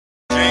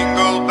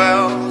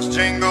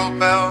Jingle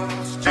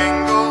bells,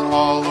 jingle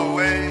all the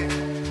way.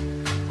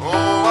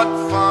 Oh,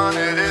 what fun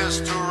it is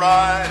to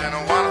ride in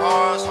a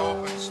one-horse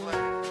open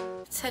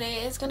sleigh.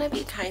 Today is gonna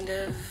be kind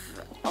of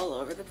all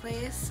over the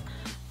place.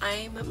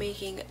 I'm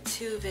making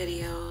 2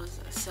 videos.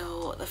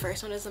 So the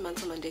first one is a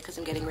mental Monday because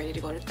I'm getting ready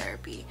to go to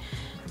therapy.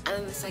 And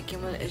then the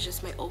second one is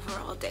just my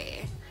overall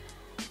day.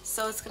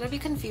 So it's gonna be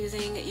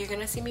confusing. You're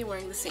gonna see me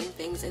wearing the same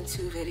things in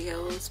 2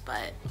 videos,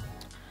 but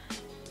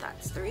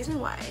that's the reason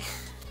why.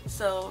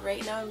 So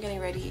right now I'm getting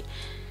ready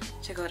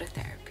to go to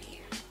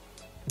therapy.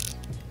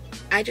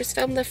 I just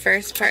filmed the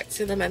first parts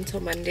of the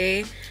mental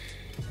Monday,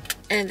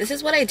 and this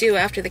is what I do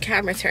after the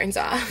camera turns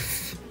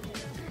off.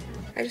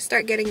 I just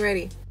start getting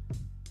ready.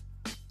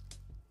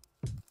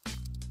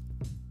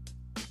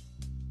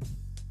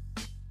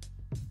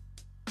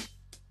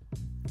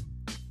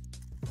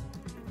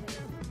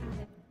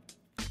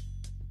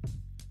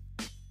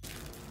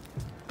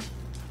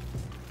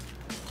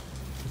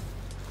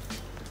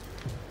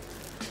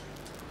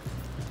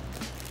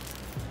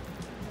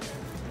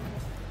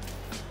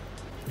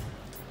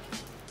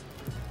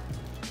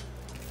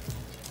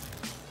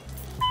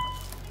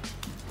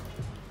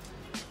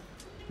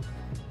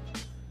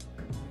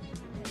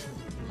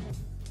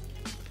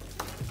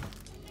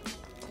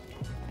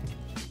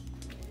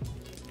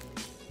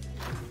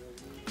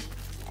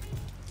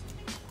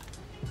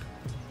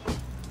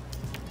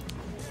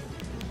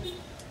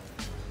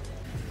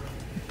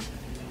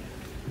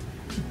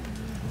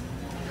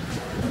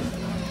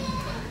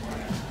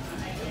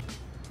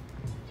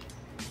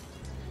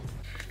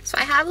 So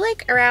I have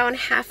like around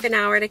half an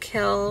hour to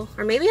kill,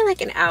 or maybe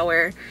like an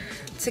hour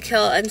to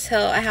kill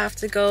until I have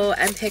to go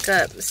and pick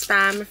up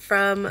Spam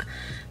from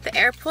the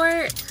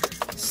airport.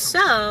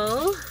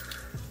 So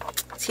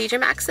TJ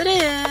Maxx it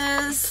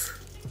is.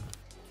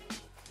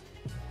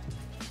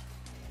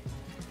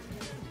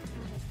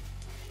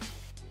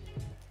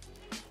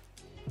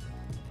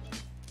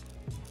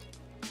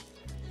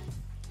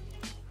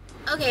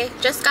 Okay,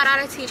 just got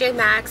out of TJ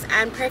Maxx,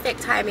 and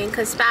perfect timing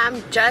because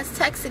Spam just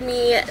texted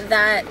me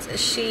that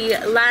she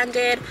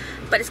landed,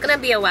 but it's gonna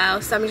be a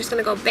while, so I'm just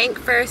gonna go bank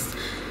first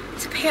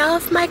to pay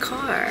off my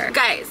car.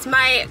 Guys,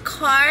 my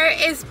car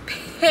is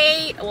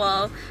paid,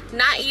 well,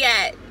 not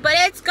yet, but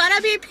it's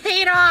gonna be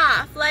paid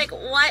off. Like,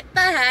 what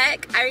the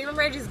heck? I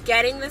remember just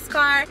getting this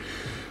car,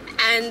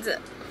 and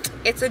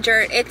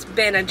it's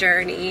been a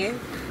journey.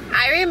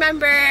 I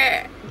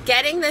remember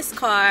getting this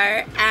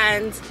car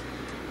and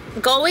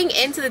going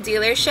into the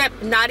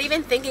dealership, not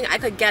even thinking I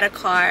could get a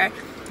car,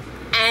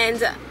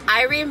 and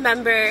I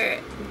remember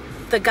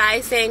the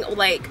guy saying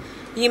like,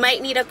 you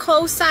might need a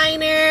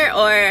co-signer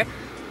or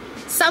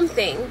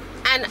something,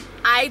 and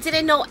I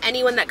didn't know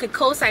anyone that could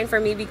co-sign for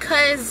me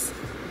because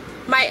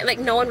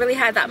no one really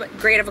had that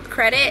great of a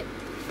credit.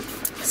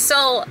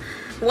 So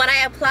when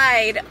I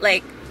applied,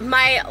 like,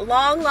 my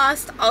long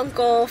lost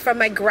uncle from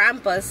my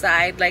grandpa's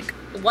side, like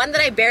one that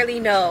I barely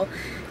know,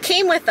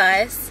 came with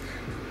us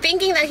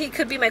thinking that he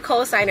could be my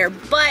co-signer,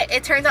 but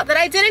it turns out that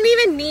I didn't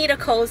even need a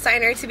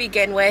co-signer to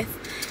begin with.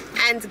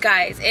 And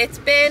guys, it's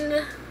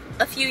been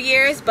a few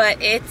years,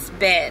 but it's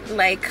been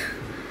like,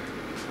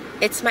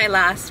 it's my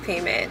last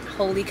payment.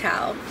 Holy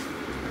cow.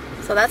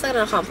 So that's an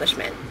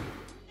accomplishment.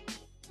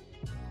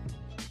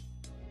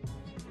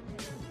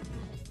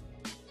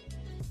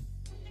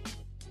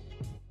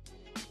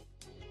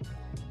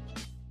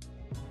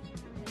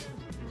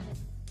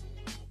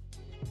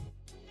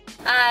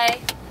 Hi.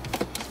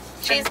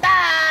 She's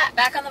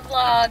back on the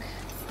vlog.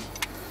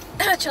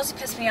 Chelsea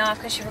pissed me off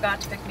because she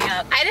forgot to pick me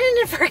up. I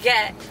didn't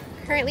forget.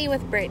 Currently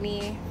with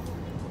Brittany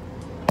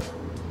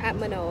at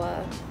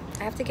Manoa.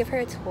 I have to give her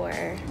a tour.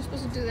 You're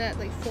supposed to do that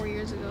like 4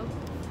 years ago.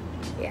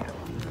 Yeah.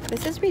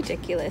 This is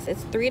ridiculous.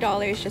 It's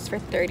 $3 just for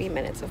 30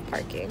 minutes of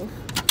parking.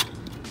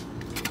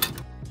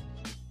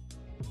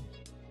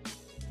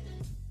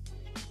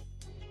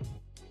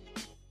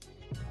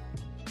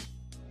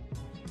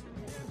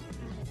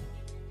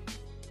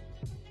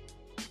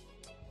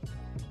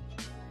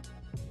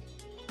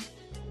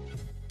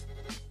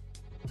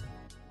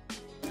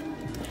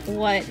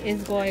 What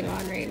is going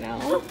on right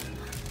now?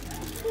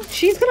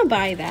 She's gonna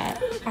buy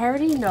that. I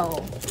already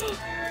know.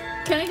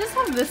 Can I just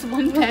have this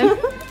one pen?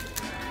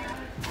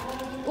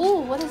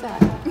 Ooh, what is that?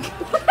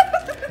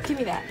 Give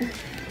me that.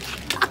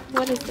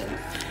 What is this?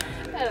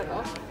 I don't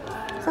know.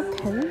 It's a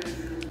pen?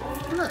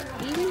 Look,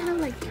 you even have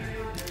like...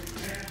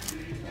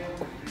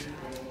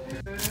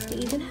 They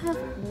even have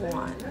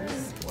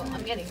wands. Well,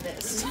 I'm getting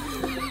this.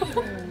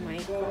 Oh my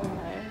god.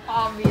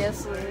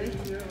 Obviously.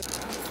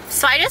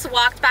 So I just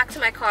walked back to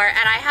my car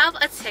and I have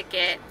a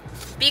ticket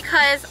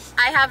because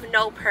I have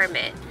no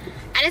permit.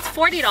 And it's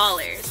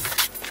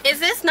 $40. Is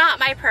this not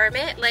my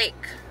permit? Like,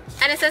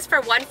 and it says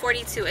for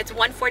 $142. It's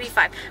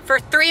 $145 for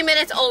 3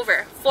 minutes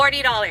over.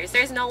 $40.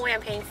 There's no way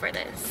I'm paying for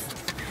this.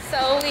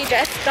 So we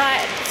just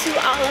got to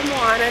Ala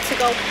Moana to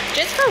go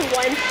just for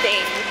one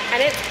thing,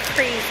 and it's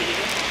crazy.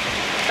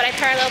 But I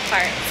parallel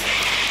parked,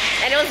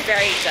 and it was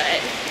very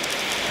good.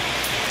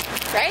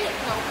 Right?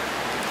 No.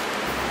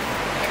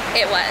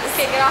 It was.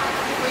 Okay, get off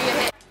before you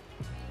hit.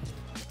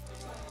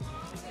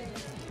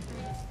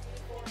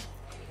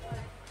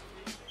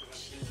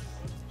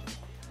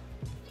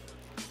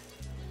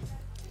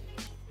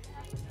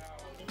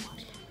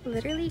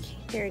 literally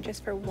came here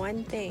just for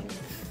one thing.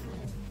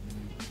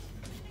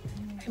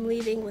 I'm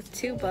leaving with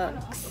 2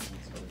 books,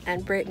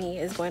 and Brittany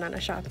is going on a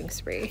shopping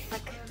spree.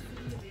 Like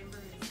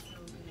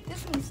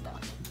Disney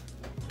stuff.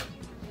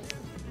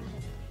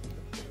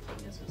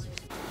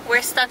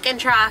 We're stuck in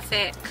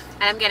traffic,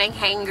 and I'm getting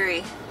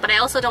hangry. But I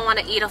also don't want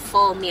to eat a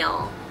full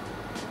meal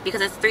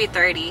because it's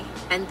 3:30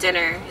 and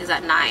dinner is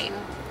at 9.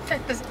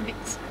 That doesn't make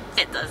sense.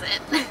 It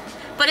doesn't.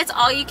 But it's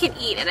all you can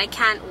eat, and I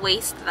can't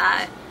waste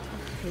that.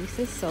 This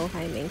is so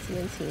high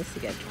maintenance. He needs to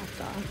get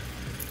dropped off.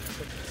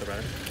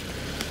 Surprise.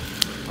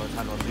 Long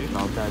time no see.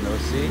 Long time no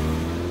see.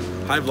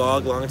 Hi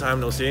vlog, long time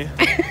no see.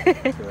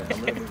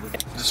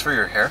 Just for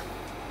your hair?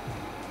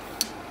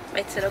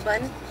 My tittle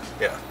bun?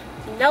 Yeah.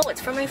 No,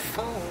 it's for my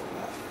phone.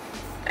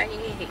 I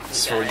hate you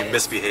Just for when you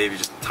misbehave, you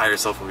just tie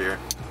yourself over here.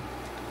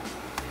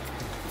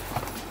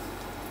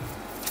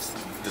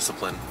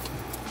 Discipline.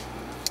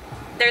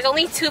 There's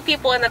only 2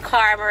 people in the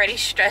car. I'm already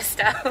stressed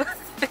out.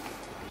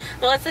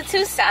 Well, it's the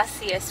 2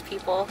 sassiest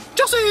people.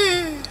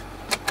 Josie!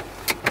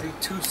 You're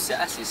too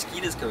sassy.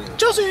 Skeeta's coming.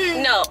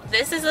 Josie! No,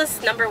 this is a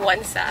number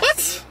 1 sassy.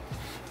 What?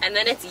 And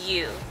then it's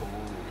you.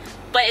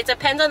 But it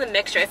depends on the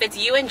mixture. If it's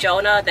you and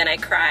Jonah, then I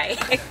cry.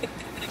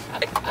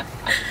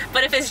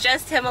 But if it's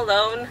just him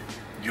alone,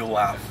 You'll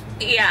laugh.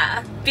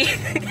 yeah.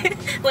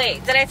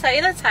 Wait, did I tell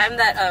you the time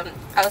that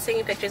I was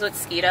taking pictures with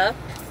Skeeta,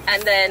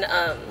 and then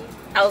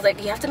I was like,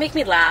 you have to make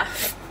me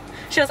laugh.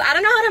 She goes, I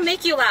don't know how to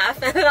make you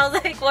laugh. And then I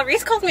was like, well,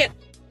 Reese calls me a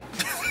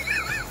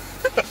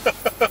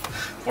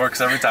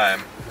Works every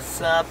time.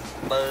 What's up,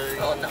 buddy?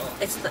 Oh no,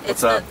 it's the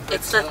What's up? 3rd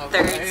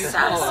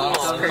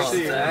sassiest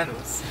person.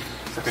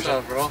 What's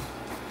up, bro?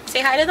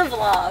 Say hi to the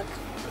vlog.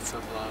 What's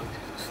up, vlog?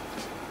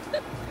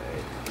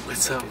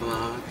 What's up,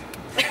 vlog?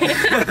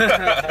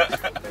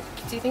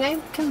 Do you think I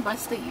can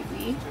bust the UV?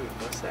 Dude,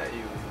 what's that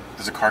you?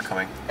 There's a car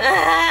coming. Am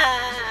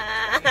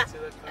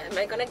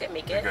I gonna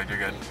make it? You're good, you're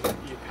good.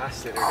 You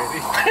passed it already.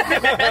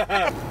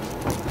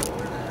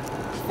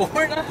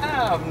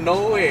 4.5?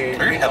 No way.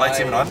 Are your headlights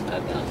even on?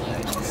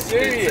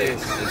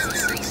 Serious? It's a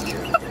 6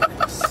 year.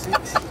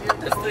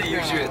 That's the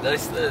usual.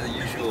 That's the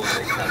usual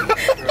like time.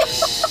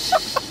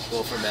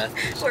 Well, for math.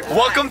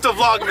 Welcome to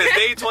Vlogmas,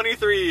 day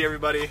 23,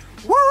 everybody.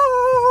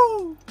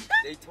 Woo!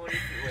 Day 23.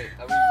 Wait,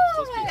 are we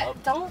supposed to be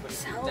up? Don't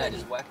 23? tell Nah, me.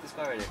 just whack this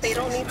car right They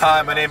don't need to.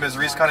 Hi, my name is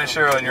Reese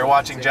Kaneshiro, and you're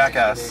watching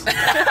Jackass.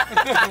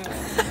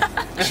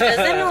 She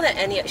doesn't know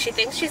that she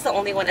thinks she's the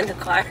only one in the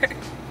car.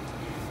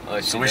 Oh,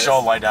 So we should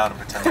all lie down and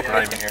pretend like we're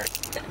not even here.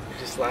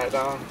 Just lie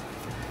down.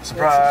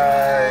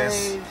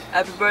 Surprise!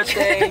 Happy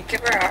birthday!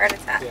 Give her a heart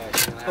attack.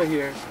 Yeah, oh,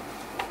 here.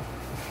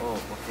 Oh,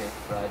 okay,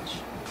 Raj.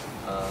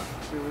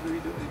 Wait, what are we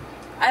doing?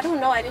 I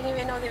don't know. I didn't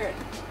even know they were.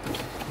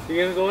 You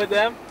gonna go with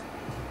them?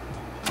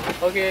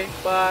 Okay,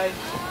 bye.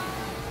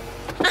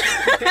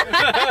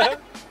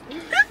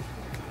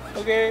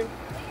 Okay.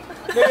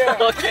 Yeah.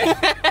 Okay.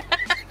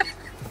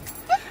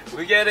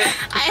 We get it.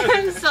 I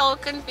am so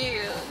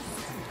confused.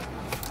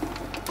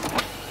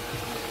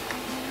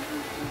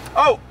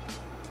 Oh!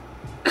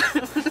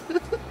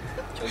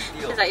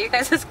 Is that your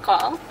guys'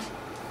 call?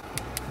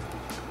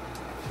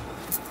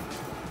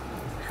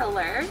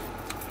 Hello?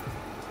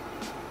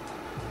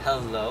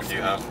 Hello.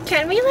 Yeah.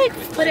 Can we like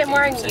put it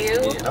more on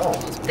you? No.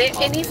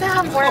 It needs to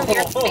have more of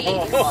your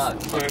face.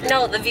 Fuck.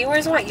 No, the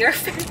viewers want your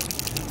face.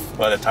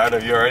 What, they're tired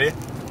of you already?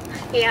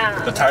 They're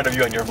Yeah. tired of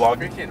you and your vlog?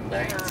 Freaking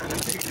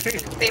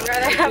They'd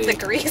rather have the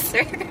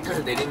greaser.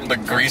 They didn't The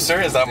Greaser?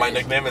 Is that my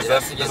nickname? Is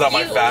that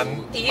my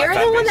fan? You're my the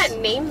fan one base? that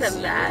named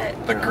them that.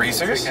 The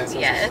Greasers?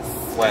 Yes.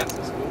 When?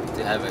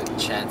 They have a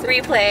chance.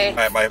 Replay.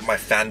 My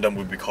fandom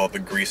would be called the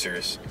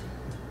Greasers.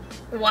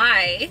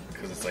 Why?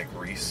 Because it's like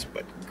Reese,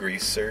 but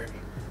Greaser.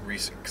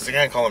 Reese. Because they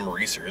can't call them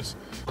Reesers.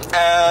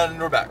 And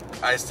we're back.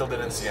 I still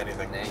didn't see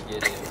anything.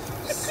 Negative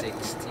 16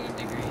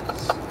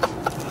 degrees.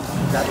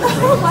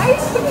 Why are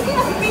you looking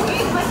at me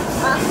like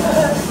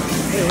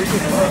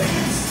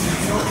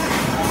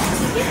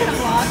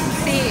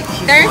See,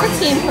 there's a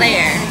team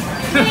player.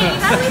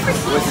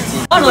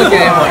 I'm looking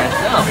at one.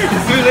 No.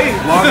 It's too late.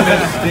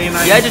 Vlogmas, day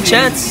 19. You had your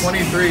chance.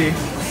 23.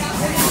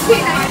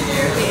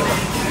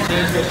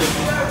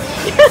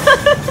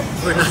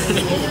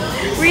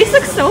 Reese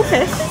looks so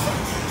pissed.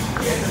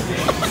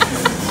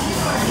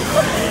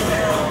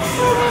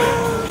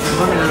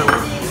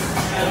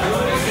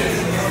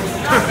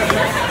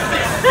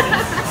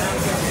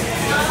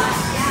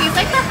 He's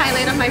like the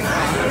highlight of my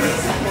vlog.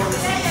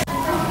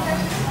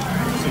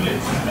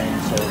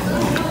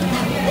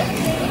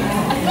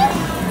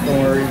 Don't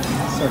worry.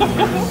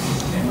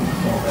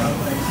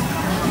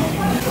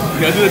 You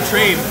gotta do the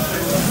train.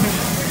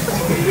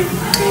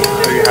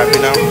 Are you happy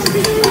now?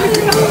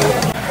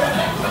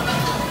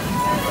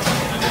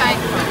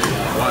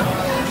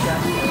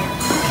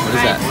 What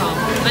is that?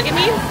 Look at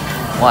me.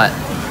 What?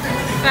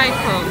 Side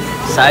comb.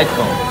 Side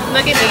comb.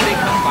 Look at me.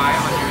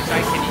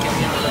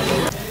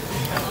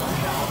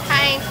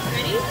 Hi.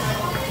 Ready?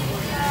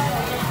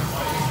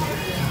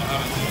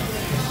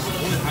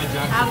 I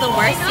have the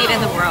worst seat in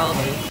the world.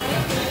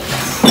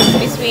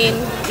 Between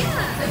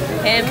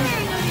him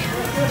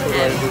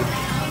and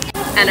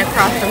and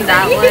across from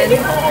that one,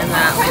 and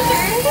that one.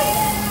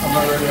 I'm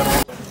not ready. I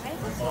don't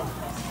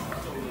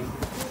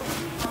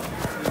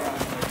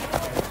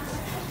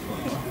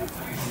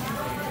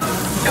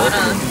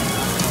Jonah,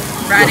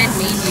 Brandon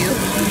need you.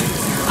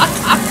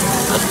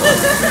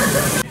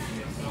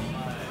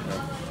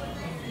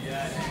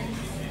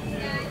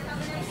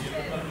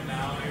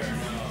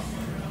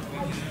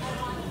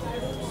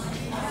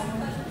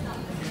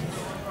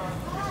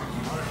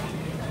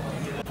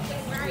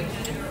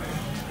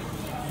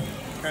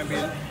 Can't be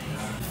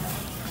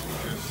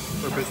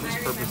for business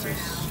purposes.